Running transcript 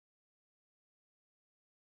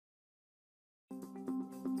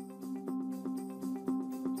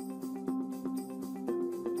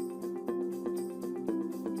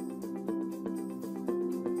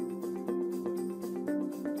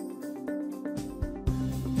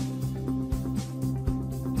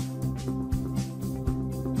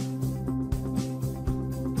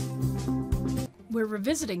We're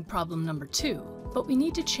revisiting problem number 2, but we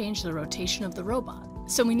need to change the rotation of the robot.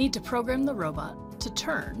 So we need to program the robot to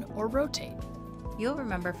turn or rotate. You'll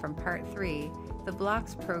remember from part 3, the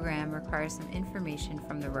blocks program requires some information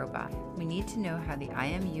from the robot. We need to know how the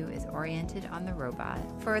IMU is oriented on the robot.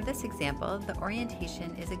 For this example, the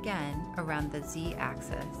orientation is again around the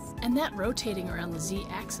z-axis. And that rotating around the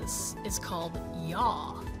z-axis is called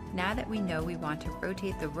yaw. Now that we know we want to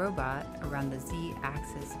rotate the robot around the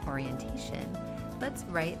z-axis orientation, let's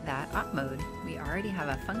write that op mode. We already have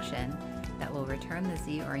a function that will return the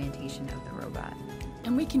z orientation of the robot.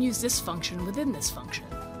 And we can use this function within this function,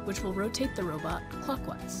 which will rotate the robot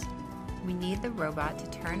clockwise. We need the robot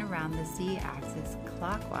to turn around the z-axis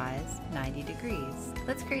clockwise 90 degrees.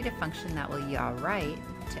 Let's create a function that will yaw right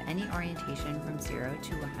to any orientation from 0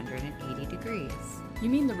 to 180 degrees. You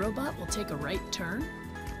mean the robot will take a right turn?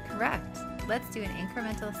 Correct. Let's do an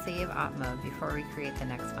incremental save op mode before we create the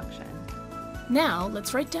next function. Now,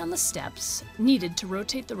 let's write down the steps needed to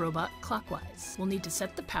rotate the robot clockwise. We'll need to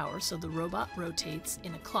set the power so the robot rotates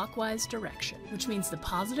in a clockwise direction, which means the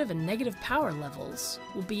positive and negative power levels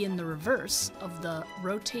will be in the reverse of the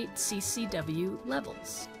rotate CCW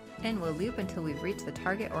levels. And we'll loop until we've reached the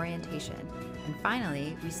target orientation. And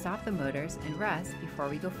finally, we stop the motors and rest before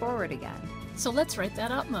we go forward again. So let's write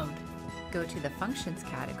that op mode. Go to the Functions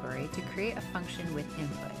category to create a function with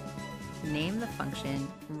input. Name the function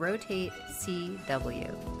rotate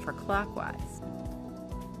CW for clockwise.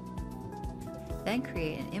 Then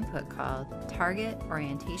create an input called target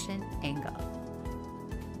orientation angle.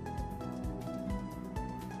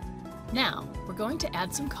 Now, we're going to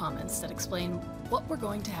add some comments that explain what we're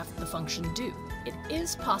going to have the function do. It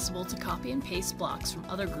is possible to copy and paste blocks from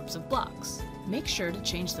other groups of blocks. Make sure to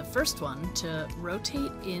change the first one to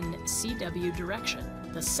rotate in CW direction.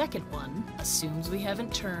 The second one assumes we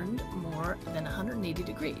haven't turned more than 180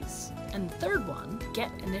 degrees. And the third one,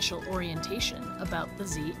 get initial orientation about the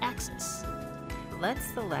z-axis. Let's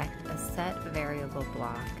select a set variable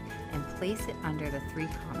block and place it under the 3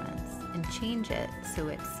 comments and change it so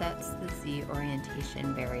it sets the z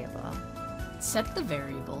orientation variable. Set the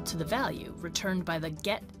variable to the value returned by the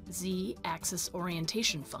get z-axis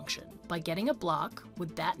orientation function by getting a block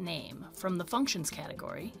with that name from the functions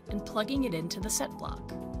category and plugging it into the set block.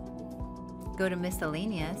 Go to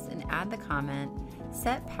miscellaneous and add the comment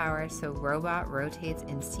set power so robot rotates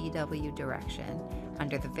in CW direction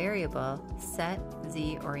under the variable set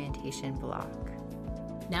z orientation block.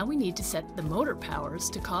 Now we need to set the motor powers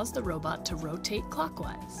to cause the robot to rotate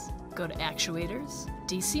clockwise. Go to Actuators,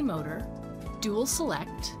 DC Motor, Dual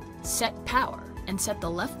Select, Set Power, and set the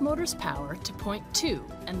left motor's power to 0.2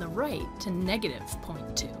 and the right to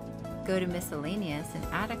 -0.2. Go to Miscellaneous and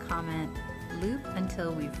add a comment, loop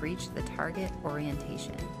until we've reached the target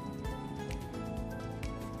orientation.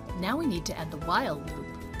 Now we need to add the while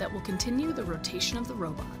loop that will continue the rotation of the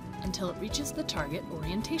robot until it reaches the target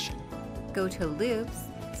orientation. Go to Loops,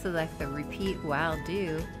 select the Repeat While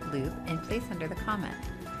Do loop and place under the comment.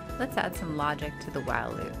 Let's add some logic to the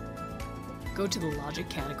while loop. Go to the Logic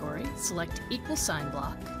category, select equal sign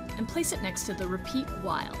block, and place it next to the repeat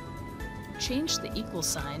while. Change the equal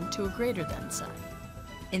sign to a greater than sign.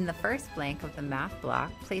 In the first blank of the math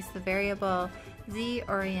block, place the variable z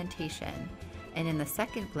orientation, and in the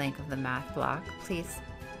second blank of the math block, place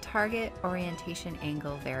target orientation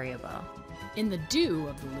angle variable. In the do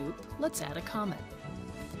of the loop, let's add a comment.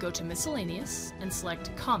 Go to Miscellaneous and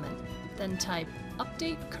select Comment, then type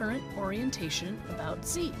Update Current Orientation About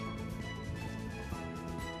Z.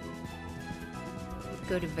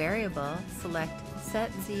 Go to Variable, select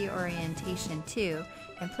Set Z Orientation To,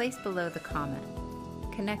 and place below the comment.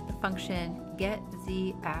 Connect the function Get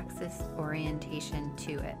Z Axis Orientation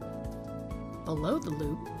to it. Below the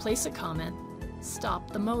loop, place a comment,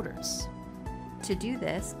 Stop the motors. To do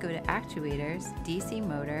this, go to Actuators, DC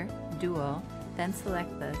Motor, Dual, then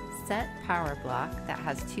select the Set Power block that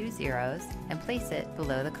has 2 zeros and place it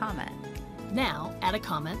below the comment. Now, add a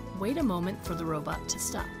comment, wait a moment for the robot to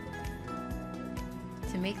stop.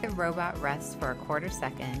 To make the robot rest for a quarter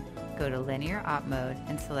second, go to Linear Op Mode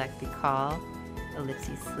and select the Call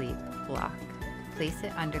ellipses Sleep block. Place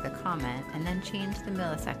it under the comment and then change the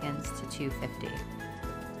milliseconds to 250.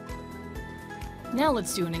 Now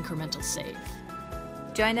let's do an incremental save.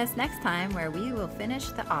 Join us next time where we will finish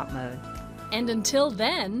the op mode. And until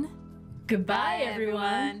then, goodbye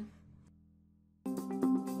everyone!